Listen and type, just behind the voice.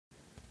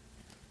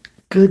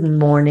Good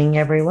morning,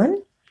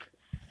 everyone.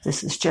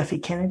 This is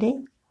Jeffe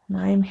Kennedy, and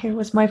I am here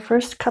with my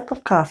first cup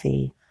of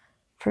coffee.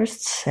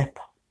 First sip.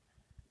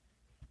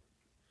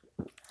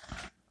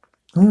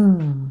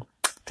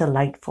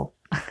 Delightful.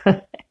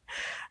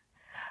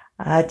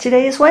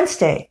 Today is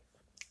Wednesday,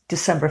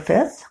 December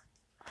 5th.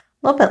 A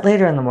little bit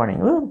later in the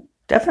morning.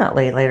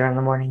 Definitely later in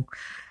the morning.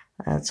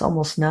 It's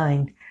almost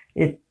 9.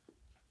 It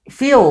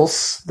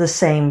feels the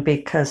same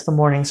because the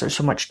mornings are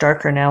so much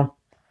darker now.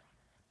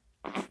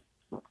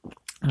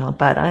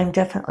 But I'm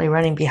definitely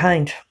running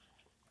behind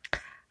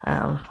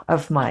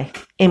of my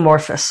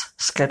amorphous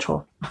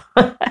schedule.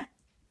 I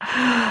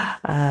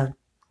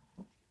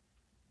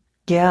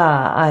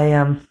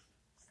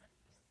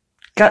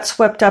got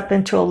swept up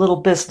into a little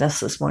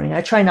business this morning.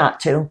 I try not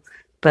to,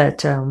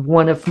 but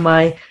one of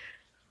my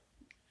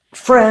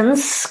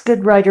friends,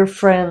 good writer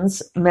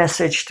friends,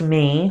 messaged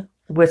me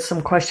with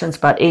some questions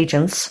about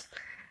agents.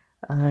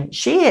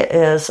 She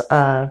is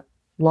a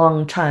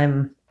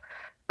longtime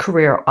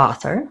career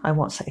author. I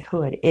won't say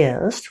who it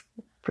is, to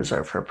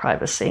preserve her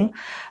privacy,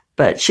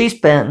 but she's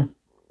been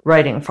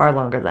writing far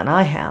longer than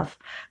I have.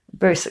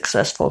 Very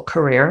successful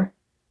career.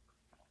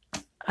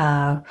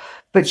 But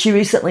she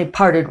recently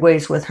parted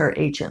ways with her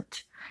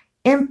agent,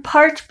 in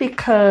part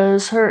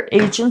because her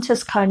agent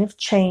has kind of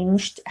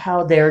changed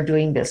how they're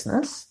doing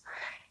business.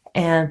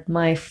 And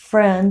my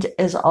friend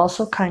is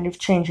also kind of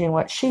changing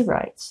what she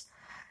writes.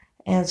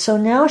 And so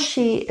now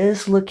she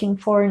is looking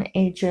for an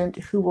agent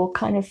who will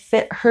kind of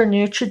fit her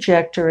new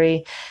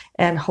trajectory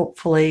and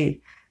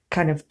hopefully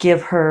kind of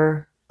give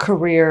her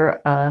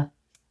career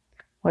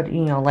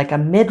like a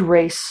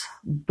mid-race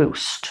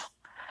boost.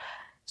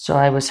 So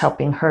I was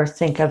helping her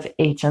think of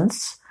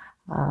agents.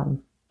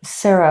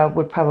 Sarah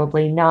would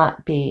probably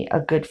not be a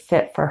good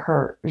fit for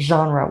her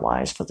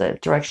genre-wise for the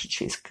direction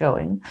she's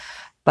going,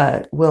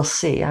 but we'll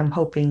see. I'm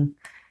hoping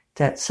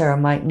that Sarah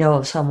might know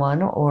of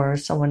someone or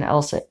someone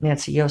else at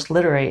Nancy Yost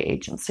Literary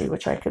Agency,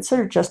 which I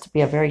consider just to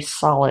be a very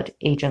solid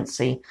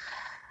agency,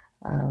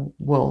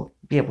 will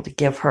be able to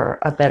give her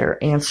a better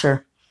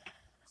answer.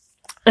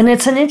 And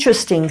it's an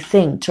interesting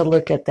thing to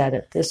look at that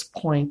at this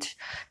point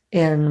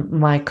in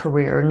my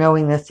career,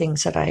 knowing the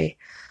things that I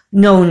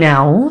know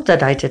now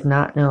that I did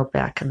not know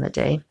back in the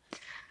day.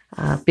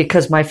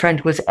 Because my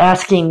friend was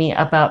asking me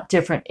about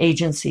different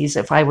agencies,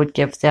 if I would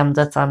give them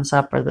the thumbs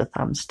up or the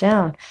thumbs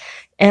down.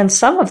 And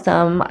some of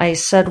them I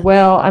said,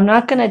 well, I'm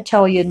not going to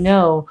tell you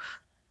no,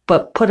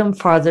 but put them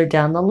farther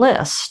down the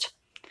list.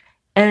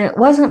 And it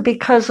wasn't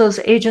because those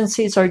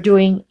agencies are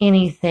doing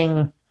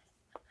anything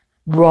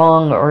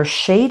wrong or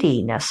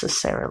shady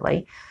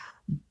necessarily,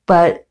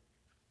 but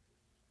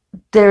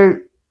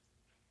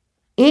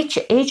each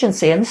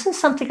agency, and this is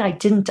something I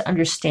didn't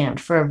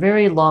understand for a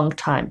very long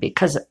time,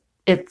 because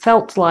it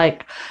felt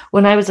like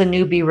when I was a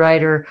newbie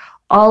writer,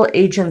 all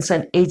agents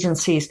and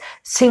agencies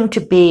seemed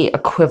to be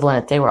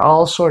equivalent. They were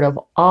all sort of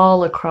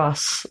all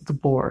across the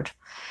board.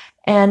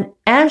 And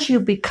as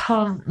you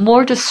become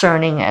more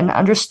discerning and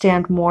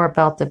understand more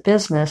about the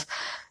business,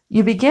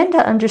 you begin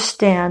to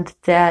understand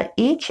that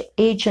each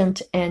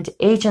agent and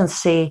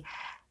agency,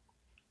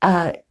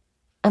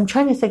 I'm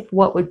trying to think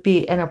what would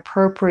be an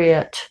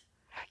appropriate,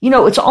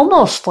 it's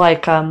almost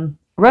like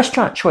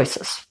restaurant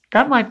choices.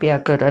 That might be a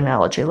good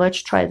analogy.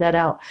 Let's try that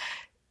out.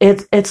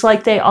 It's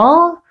like they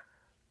all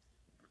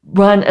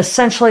run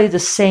essentially the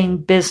same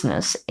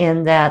business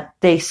in that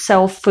they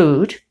sell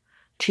food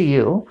to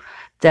you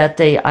that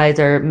they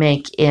either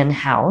make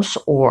in-house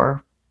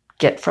or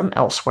get from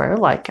elsewhere,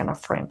 like in a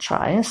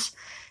franchise.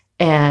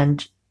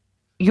 And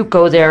you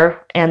go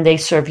there and they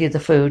serve you the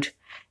food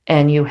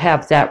and you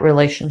have that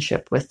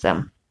relationship with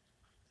them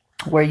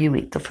where you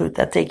eat the food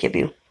that they give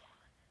you.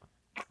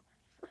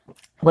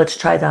 Let's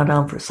try that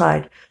on for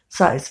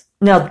size.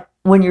 Now,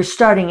 when you're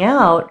starting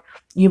out,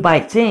 you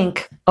might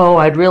think, oh,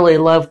 I'd really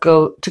love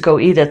to go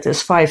eat at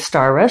this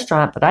 5-star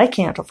restaurant, but I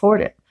can't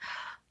afford it.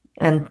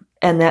 And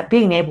that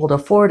being able to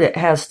afford it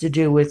has to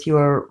do with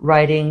your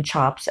writing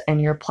chops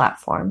and your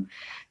platform.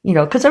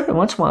 Because every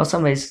once in a while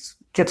somebody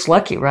gets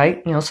lucky,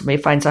 right? Somebody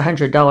finds a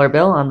 $100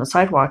 bill on the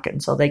sidewalk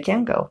and so they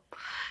can go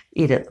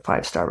eat at the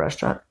 5-star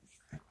restaurant.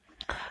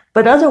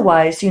 But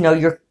otherwise,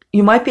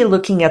 you might be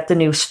looking at the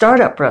new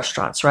startup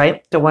restaurants,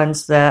 right? The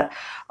ones that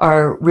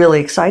are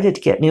really excited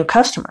to get new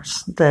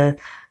customers. The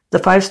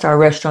 5-star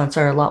restaurants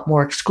are a lot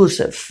more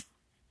exclusive,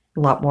 a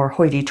lot more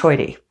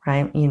hoity-toity,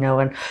 right?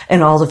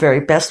 And all the very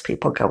best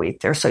people go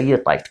eat there, so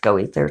you'd like to go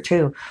eat there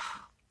too.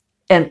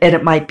 And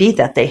it might be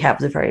that they have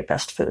the very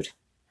best food.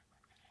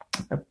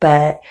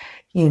 But,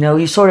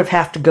 you sort of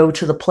have to go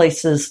to the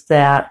places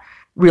that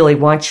really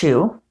want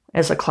you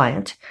as a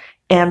client.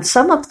 And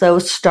some of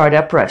those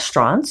startup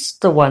restaurants,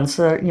 the ones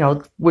that,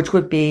 which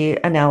would be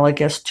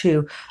analogous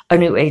to a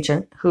new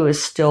agent who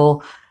is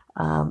still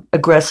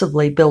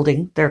aggressively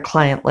building their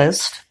client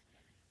list,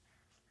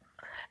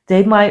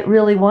 they might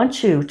really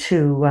want you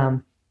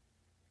to,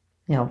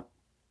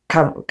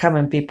 come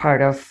and be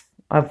part of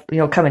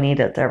come and eat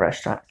at their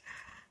restaurant.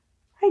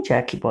 Hi,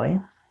 Jackie boy.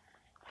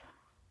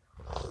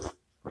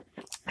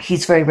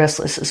 He's very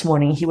restless this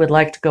morning. He would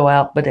like to go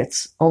out, but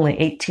it's only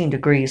 18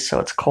 degrees, so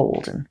it's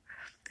cold, and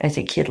I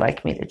think he'd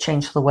like me to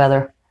change the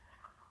weather.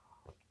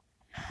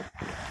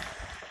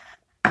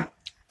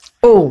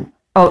 Oh,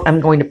 I'm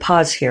going to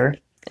pause here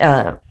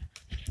to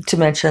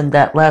mention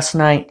that last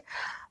night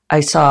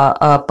I saw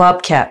a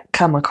bobcat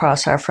come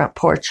across our front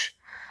porch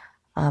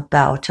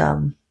about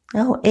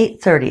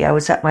 8:30. I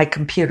was at my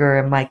computer,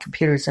 and my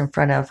computer's in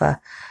front of a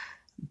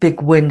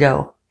big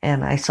window,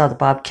 and I saw the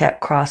bobcat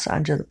cross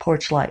onto the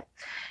porch light.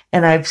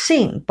 And I've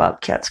seen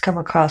bobcats come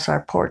across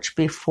our porch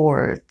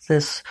before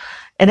this,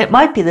 and it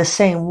might be the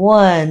same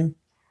one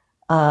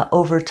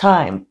over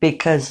time,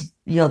 because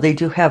they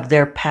do have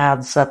their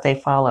paths that they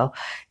follow,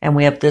 and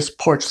we have this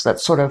porch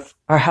that's sort of,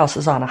 our house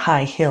is on a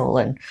high hill,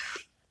 and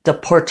the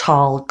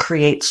portal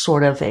creates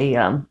sort of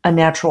a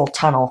natural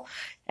tunnel,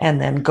 and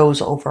then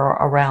goes over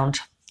around.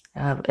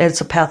 It's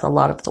a path a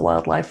lot of the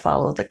wildlife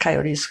follow. The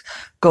coyotes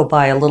go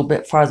by a little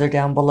bit farther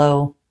down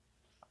below,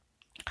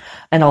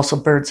 and also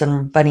birds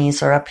and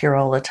bunnies are up here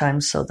all the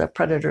time, so the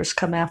predators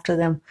come after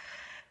them.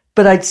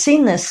 But I'd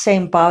seen this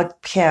same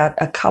bobcat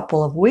a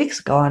couple of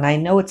weeks ago, and I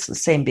know it's the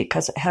same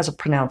because it has a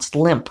pronounced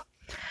limp.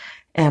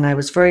 And I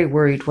was very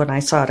worried when I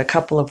saw it a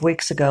couple of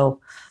weeks ago.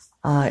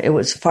 It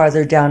was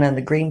farther down in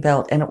the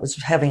greenbelt, and it was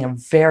having a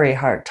very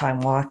hard time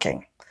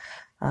walking,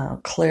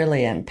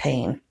 clearly in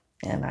pain.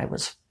 And I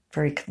was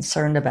very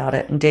concerned about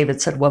it. And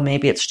David said, well,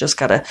 maybe it's just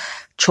got a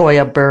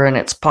cholla burr in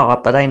its paw.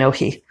 But I know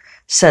he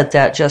said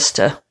that just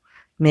to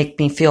make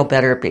me feel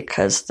better,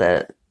 because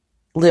the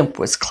limp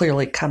was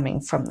clearly coming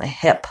from the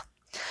hip.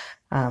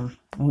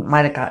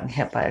 Might have gotten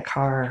hit by a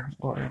car,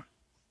 or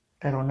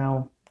I don't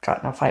know,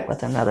 got in a fight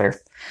with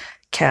another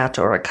cat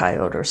or a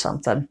coyote or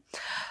something.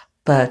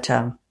 But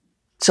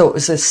so it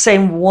was the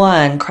same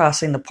one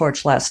crossing the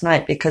porch last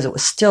night, because it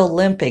was still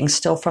limping,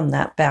 still from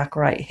that back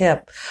right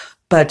hip,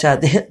 but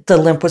the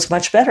limp was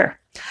much better.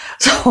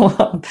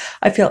 So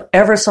I feel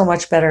ever so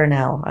much better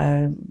now.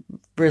 I'm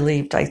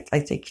relieved. I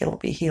think it'll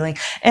be healing.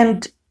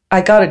 And I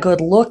got a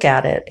good look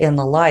at it in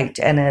the light,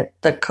 and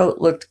the coat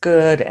looked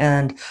good,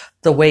 and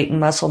the weight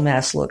and muscle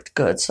mass looked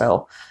good.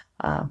 So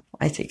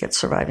I think it's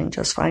surviving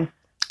just fine.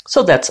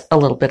 So that's a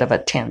little bit of a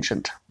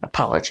tangent.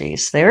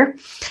 Apologies there.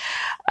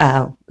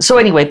 So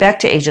anyway, back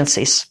to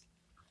agencies.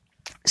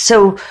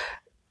 So,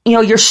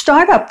 your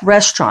startup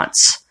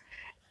restaurants,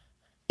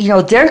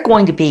 they're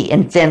going to be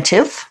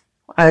inventive.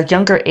 A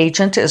younger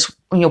agent is,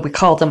 we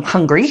call them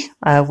hungry,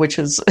 which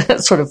is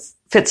sort of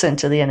fits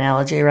into the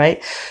analogy,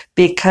 right?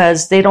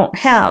 Because they don't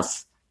have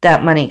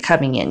that money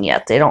coming in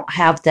yet. They don't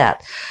have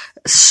that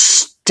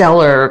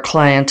stellar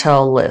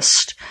clientele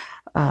list,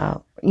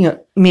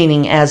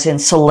 meaning as in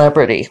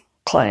celebrity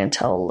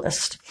clientele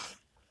list.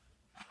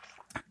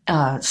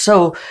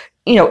 So,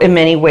 in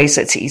many ways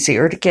it's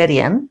easier to get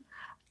in,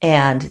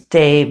 and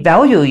they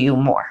value you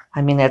more.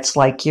 I mean, it's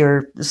like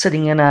you're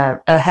sitting in a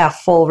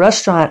half full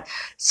restaurant,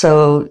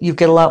 so you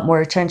get a lot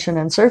more attention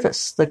and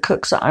service. The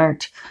cooks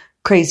aren't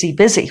crazy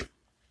busy.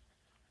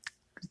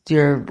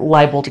 You're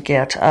liable to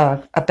get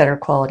a better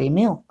quality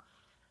meal.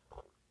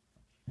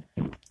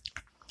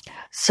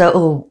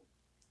 So,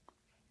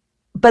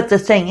 but the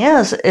thing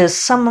is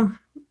some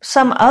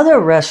other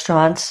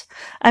restaurants,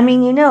 I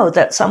mean,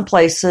 that some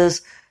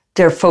places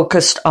they're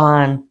focused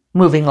on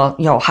moving,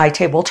 high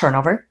table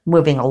turnover,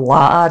 moving a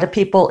lot of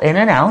people in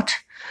and out.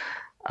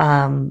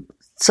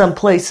 Some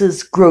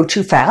places grow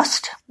too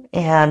fast,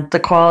 and the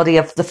quality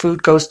of the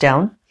food goes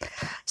down.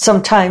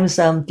 Sometimes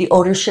the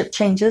ownership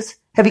changes.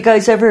 Have you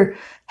guys ever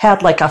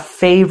had like a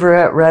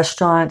favorite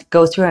restaurant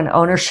go through an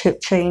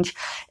ownership change?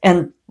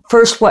 And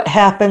first what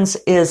happens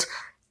is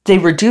they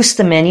reduce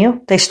the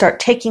menu. They start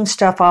taking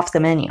stuff off the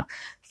menu.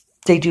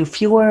 They do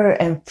fewer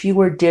and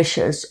fewer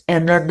dishes,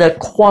 and the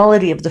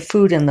quality of the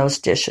food in those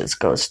dishes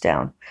goes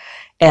down.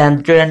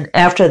 And then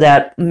after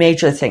that,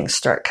 major things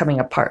start coming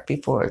apart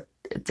before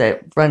they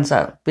run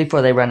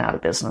out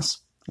of business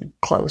and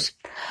close.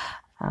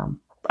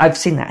 I've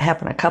seen that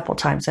happen a couple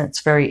times, and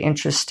it's very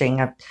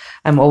interesting.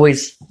 I'm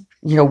always,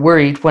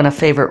 worried when a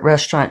favorite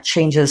restaurant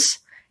changes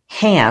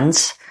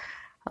hands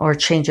or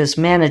changes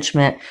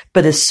management.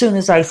 But as soon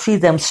as I see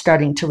them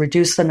starting to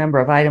reduce the number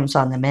of items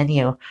on the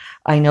menu,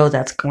 I know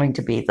that's going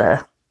to be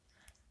the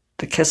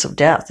kiss of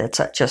death. It's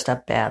just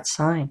a bad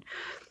sign.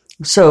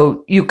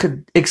 So you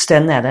could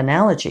extend that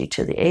analogy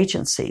to the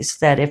agencies,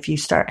 that if you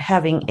start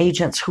having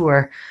agents who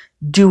are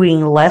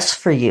doing less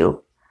for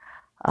you,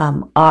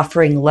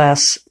 offering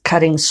less,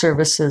 cutting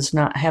services,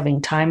 not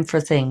having time for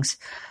things,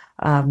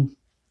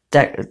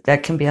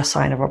 that can be a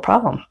sign of a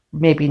problem.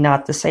 Maybe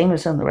not the same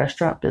as in the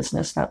restaurant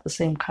business, not the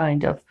same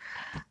kind of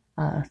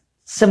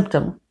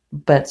symptom,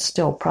 but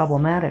still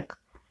problematic.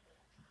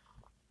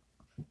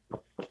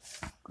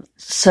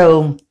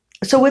 So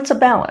it's a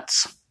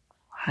balance.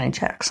 Hi,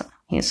 Jackson.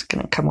 He's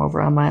going to come over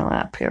on my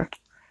lap here.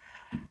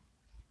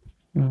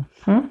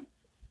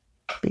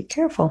 Be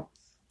careful.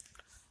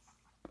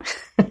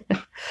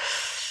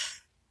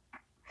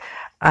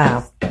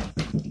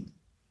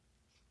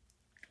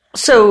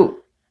 So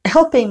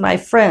helping my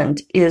friend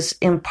is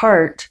in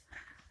part,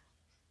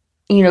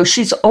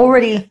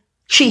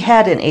 she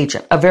had an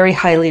agent, a very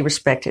highly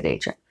respected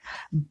agent,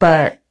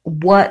 but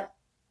what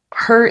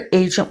her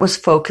agent was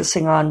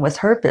focusing on with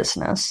her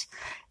business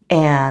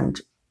and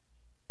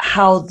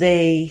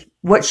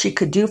what she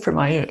could do for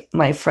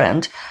my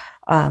friend,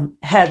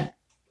 had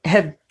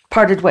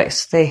parted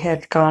ways. They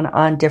had gone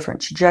on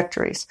different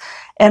trajectories.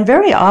 And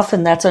very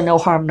often that's a no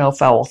harm, no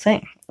foul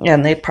thing.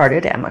 And they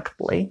parted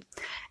amicably.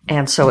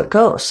 And so it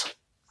goes.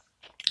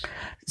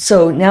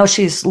 So now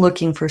she's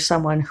looking for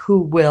someone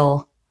who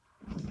will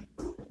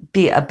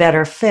be a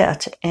better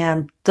fit.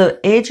 And the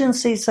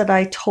agencies that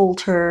I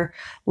told her,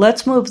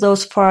 let's move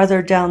those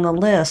farther down the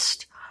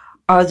list,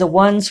 are the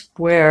ones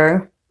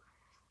where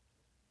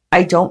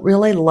I don't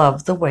really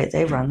love the way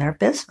they run their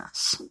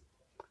business.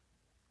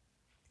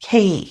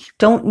 Hey,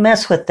 don't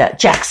mess with that,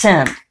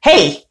 Jackson.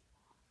 Hey!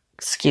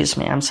 Excuse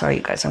me, I'm sorry,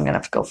 you guys. I'm going to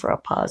have to go for a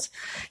pause.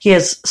 He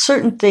has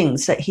certain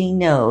things that he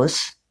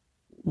knows.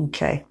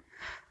 Okay.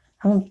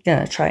 I'm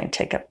going to try and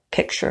take a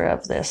picture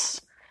of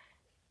this.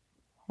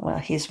 Well,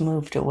 he's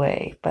moved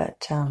away,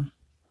 but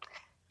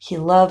he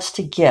loves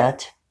to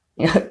get,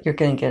 you're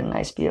going to get a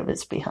nice view of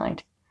his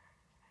behind.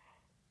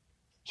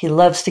 He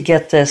loves to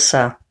get this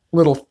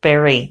little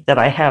fairy that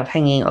I have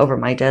hanging over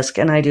my desk,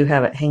 and I do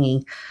have it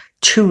hanging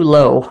too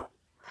low.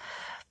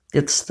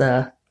 It's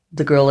the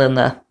girl in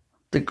the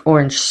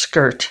orange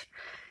skirt.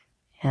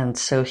 And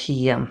so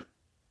he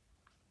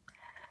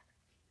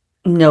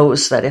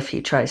knows that if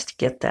he tries to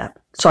get that.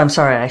 So I'm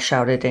sorry I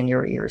shouted in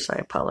your ears. I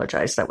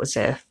apologize. That was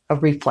a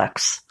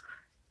reflex.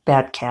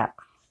 Bad cat.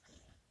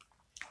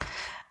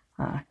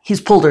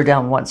 He's pulled her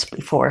down once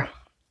before.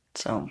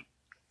 So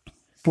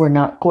we're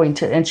not going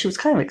to, and she was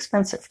kind of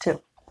expensive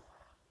too.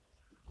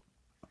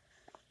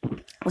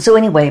 So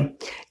anyway,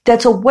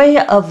 that's a way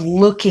of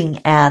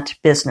looking at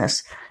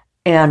business.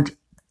 And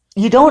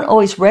you don't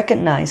always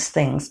recognize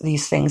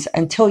these things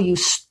until you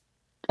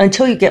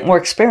get more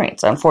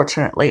experience,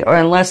 unfortunately, or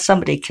unless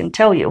somebody can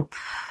tell you.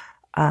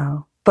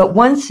 But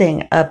one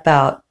thing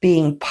about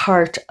being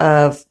part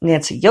of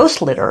Nancy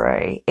Yost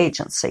Literary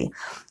Agency,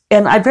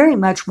 and I very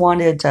much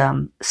wanted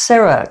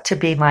Sarah to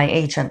be my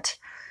agent.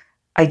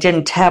 I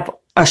didn't have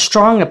a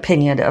strong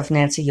opinion of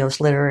Nancy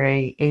Yost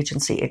Literary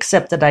Agency,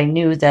 except that I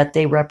knew that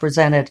they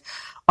represented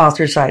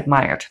authors I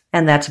admired,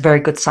 and that's a very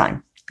good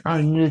sign.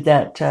 I knew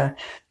that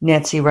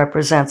Nancy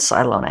represents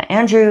Ilona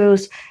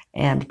Andrews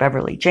and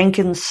Beverly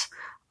Jenkins,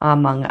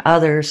 among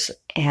others,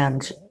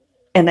 and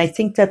I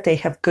think that they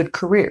have good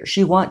careers.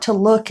 You want to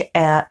look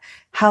at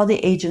how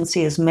the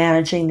agency is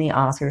managing the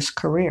author's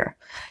career,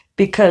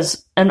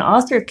 because an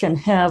author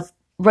can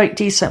write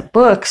decent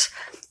books,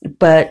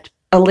 but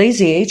a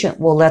lazy agent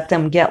will let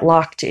them get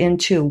locked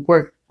into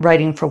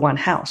writing for one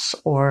house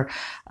or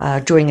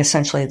doing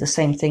essentially the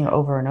same thing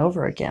over and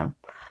over again.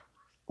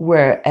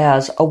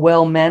 Whereas a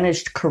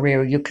well-managed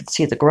career, you could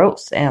see the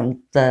growth and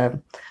the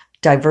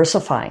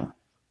diversifying.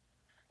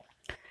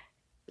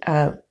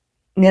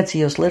 Nancy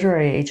Yost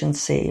Literary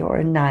Agency, or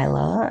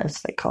NYLA,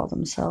 as they call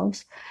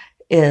themselves,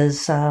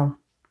 is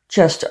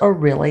just a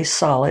really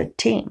solid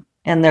team.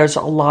 And there's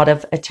a lot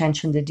of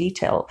attention to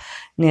detail.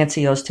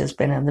 Nancy Yost has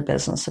been in the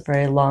business a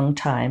very long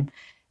time,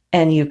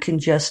 and you can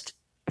just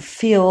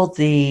feel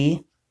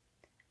the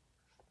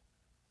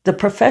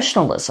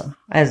professionalism,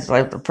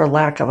 for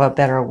lack of a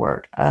better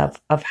word,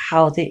 of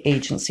how the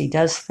agency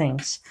does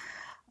things.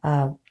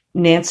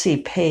 Nancy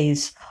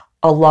pays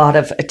a lot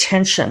of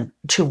attention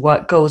to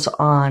what goes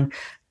on,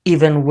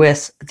 even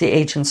with the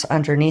agents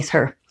underneath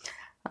her.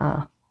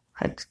 I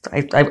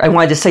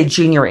wanted to say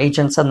junior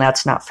agents, and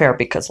that's not fair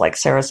because, like,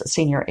 Sarah's a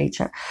senior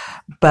agent.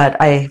 But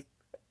I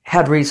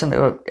had reason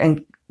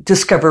to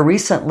discover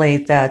recently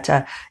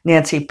that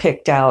Nancy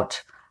picked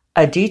out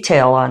a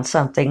detail on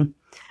something,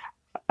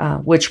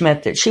 which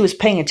meant that she was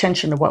paying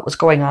attention to what was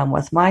going on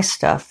with my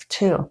stuff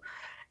too.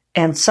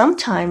 And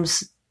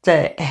sometimes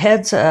the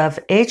heads of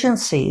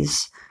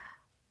agencies,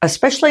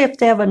 especially if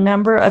they have a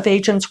number of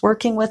agents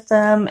working with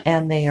them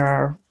and they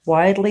are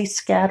widely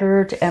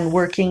scattered and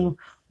working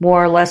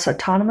more or less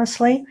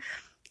autonomously,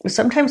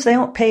 sometimes they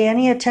don't pay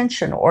any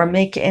attention or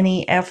make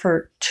any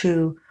effort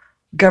to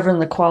govern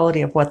the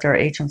quality of what their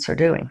agents are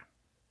doing.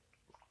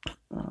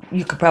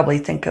 You could probably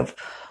think of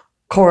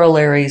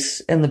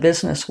corollaries in the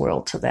business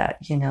world to that,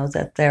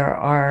 that there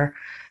are,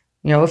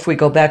 if we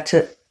go back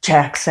to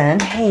Jackson,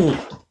 hey,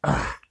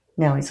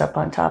 now he's up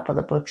on top of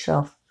the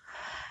bookshelf.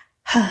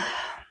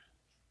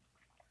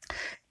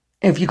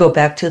 If you go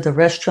back to the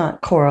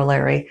restaurant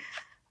corollary,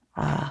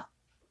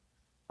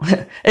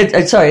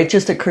 it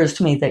just occurs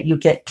to me that you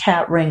get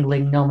cat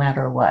wrangling no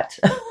matter what.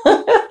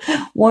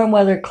 Warm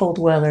weather, cold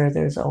weather,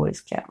 there's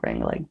always cat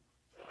wrangling.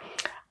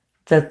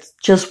 That's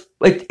just,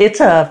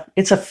 it's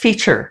a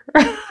feature,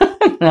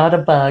 not a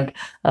bug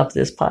of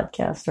this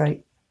podcast,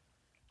 right?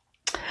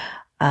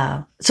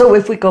 So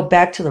if we go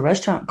back to the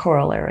restaurant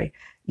corollary,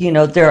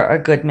 there are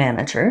good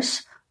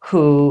managers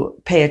who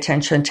pay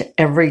attention to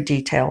every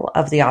detail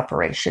of the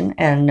operation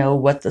and know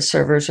what the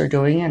servers are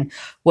doing and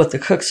what the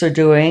cooks are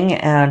doing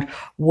and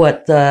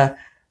what the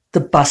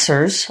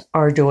bussers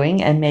are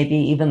doing, and maybe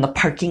even the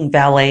parking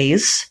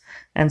valets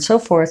and so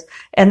forth.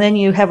 And then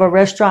you have a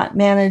restaurant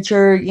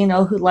manager,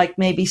 who like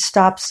maybe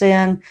stops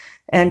in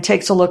and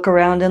takes a look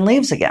around and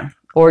leaves again,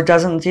 or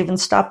doesn't even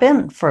stop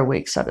in for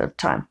weeks at a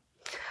time.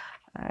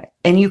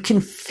 And you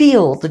can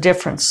feel the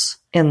difference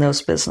in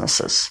those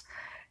businesses.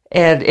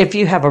 And if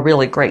you have a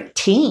really great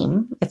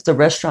team, if the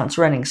restaurant's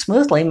running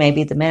smoothly,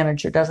 maybe the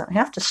manager doesn't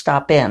have to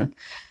stop in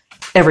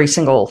every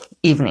single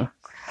evening.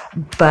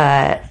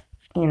 But,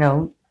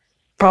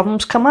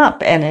 problems come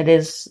up, and it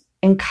is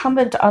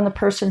incumbent on the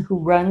person who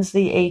runs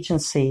the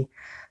agency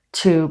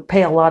to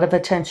pay a lot of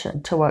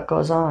attention to what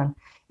goes on.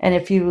 And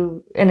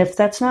if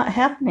that's not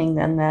happening,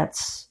 then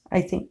that's,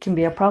 I think, can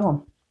be a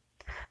problem.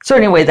 So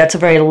anyway, that's a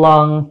very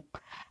long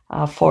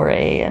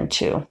foray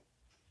into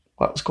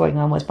what was going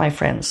on with my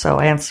friend. So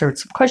I answered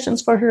some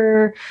questions for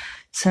her,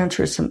 sent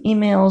her some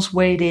emails,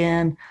 weighed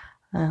in,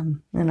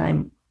 and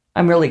I'm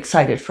really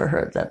excited for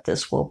her that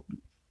this will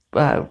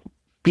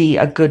be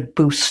a good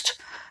boost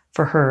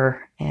for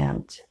her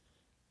and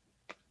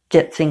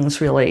get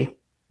things really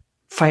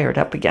fired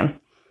up again.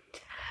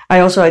 I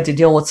also had to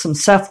deal with some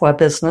SFWA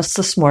business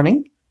this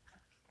morning,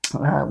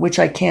 which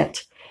I can't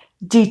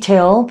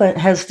detail, but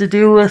has to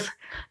do with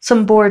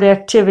some board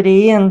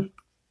activity and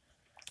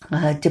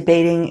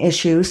debating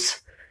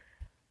issues.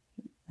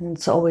 And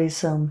it's always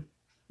some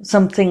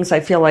things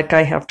I feel like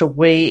I have to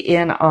weigh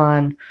in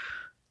on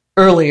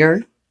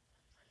earlier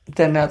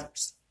than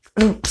others.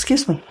 Oh,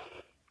 excuse me.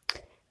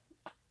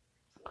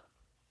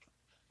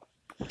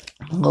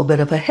 A little bit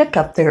of a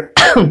hiccup there.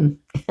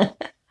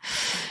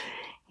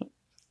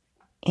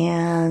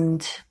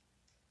 And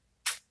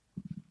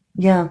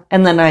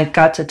then I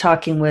got to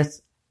talking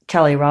with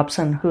Kelly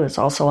Robson, who is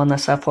also on the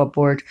SFWA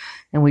board,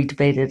 and we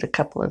debated a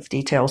couple of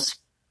details.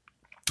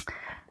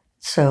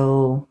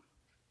 So,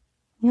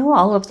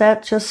 all of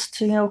that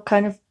just,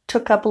 kind of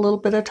took up a little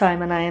bit of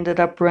time, and I ended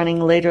up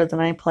running later than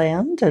I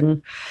planned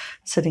and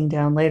sitting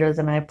down later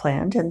than I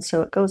planned, and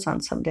so it goes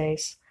on some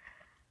days.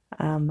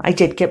 I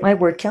did get my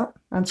word count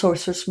on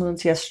Sorcerous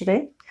Moons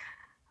yesterday.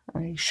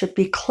 I should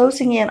be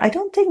closing in. I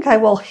don't think I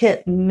will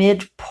hit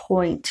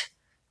midpoint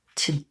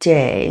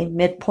today.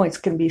 Midpoint's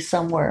going to be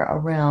somewhere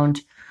around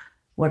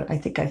what I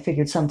think I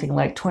figured something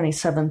like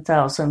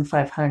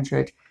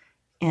 27,500.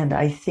 And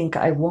I think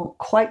I won't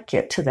quite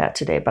get to that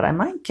today, but I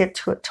might get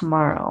to it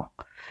tomorrow.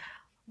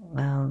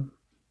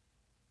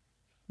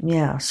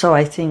 So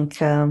I think,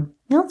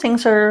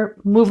 things are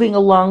moving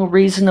along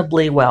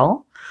reasonably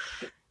well.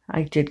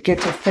 I did get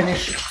to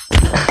finish.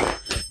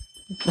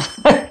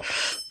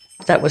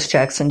 That was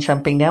Jackson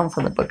jumping down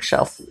from the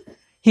bookshelf.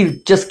 He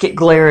would just get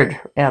glared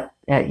at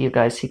you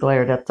guys. He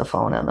glared at the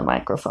phone and the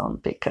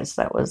microphone because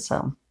that was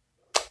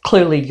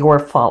clearly your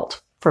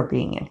fault for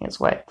being in his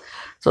way.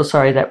 So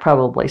sorry, that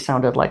probably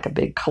sounded like a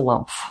big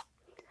clump.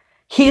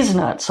 He's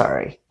not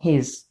sorry.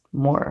 He's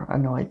more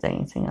annoyed than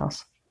anything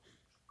else.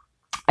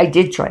 I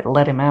did try to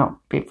let him out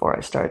before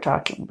I started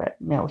talking, but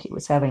no, he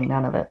was having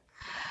none of it.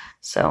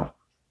 So,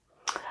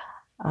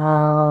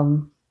 I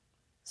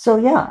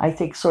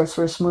think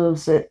Sorcerous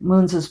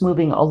Moons is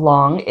moving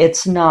along.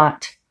 It's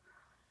not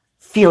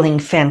feeling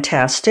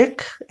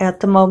fantastic at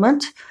the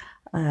moment.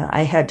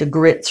 I had to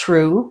grit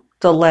through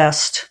the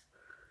last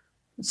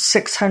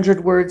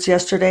 600 words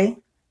yesterday.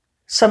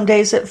 Some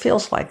days it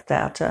feels like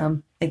that. I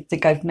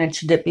think I've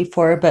mentioned it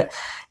before, but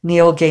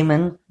Neil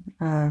Gaiman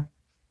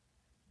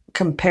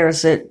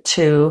compares it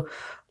to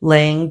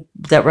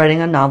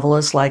writing a novel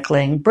is like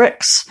laying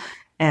bricks.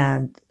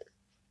 And,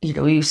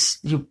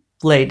 you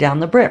lay down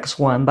the bricks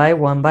one by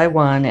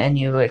one, and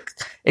you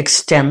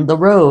extend the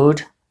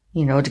road,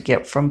 to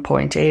get from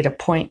point A to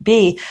point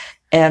B.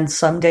 And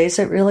some days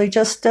it really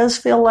just does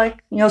feel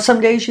like, some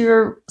days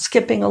you're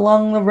skipping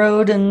along the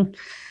road and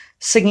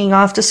singing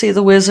off to see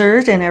the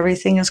wizard and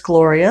everything is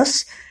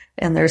glorious.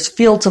 And there's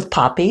fields of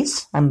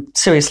poppies. I'm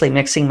seriously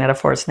mixing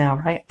metaphors now,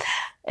 right?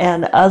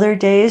 And other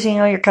days,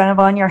 you're kind of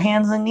on your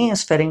hands and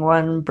knees fitting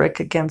one brick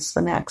against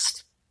the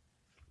next.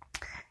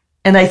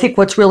 And I think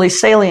what's really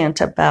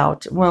salient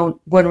about, one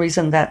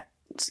reason that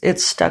it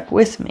stuck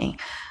with me,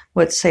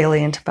 what's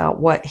salient about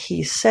what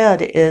he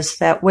said is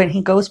that when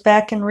he goes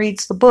back and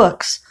reads the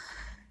books,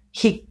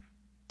 he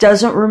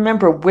doesn't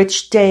remember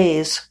which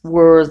days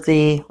were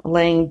the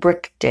laying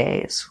brick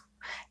days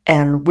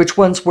and which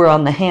ones were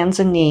on the hands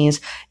and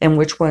knees and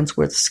which ones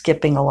were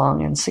skipping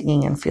along and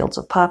singing in fields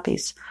of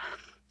poppies.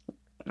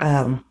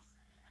 And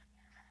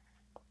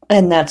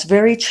that's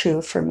very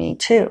true for me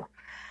too.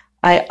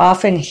 I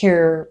often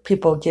hear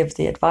people give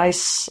the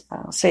advice,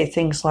 say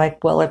things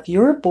like, well, if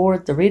you're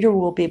bored, the reader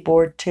will be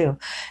bored too.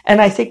 And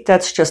I think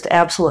that's just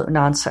absolute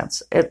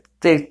nonsense.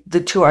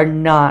 The two are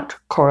not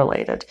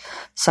correlated.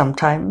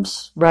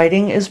 Sometimes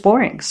writing is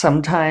boring.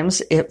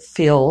 Sometimes it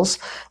feels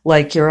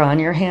like you're on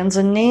your hands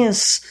and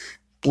knees,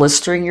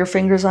 blistering your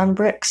fingers on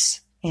bricks.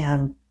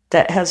 And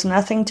that has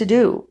nothing to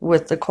do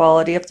with the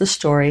quality of the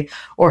story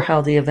or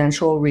how the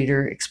eventual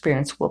reader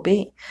experience will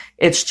be.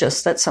 It's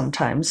just that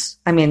sometimes,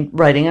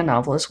 writing a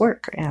novel is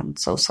work, and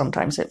so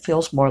sometimes it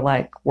feels more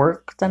like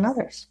work than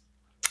others.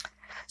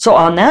 So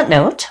on that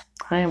note,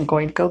 I am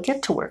going to go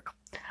get to work.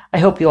 I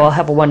hope you all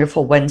have a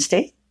wonderful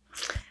Wednesday,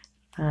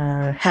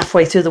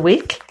 halfway through the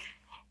week.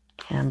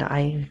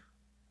 And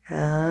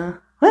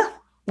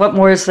what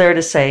more is there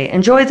to say?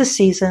 Enjoy the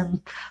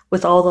season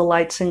with all the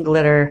lights and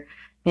glitter.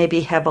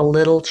 Maybe have a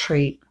little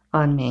treat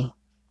on me.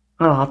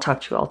 Oh, I'll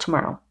talk to you all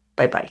tomorrow.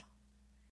 Bye-bye.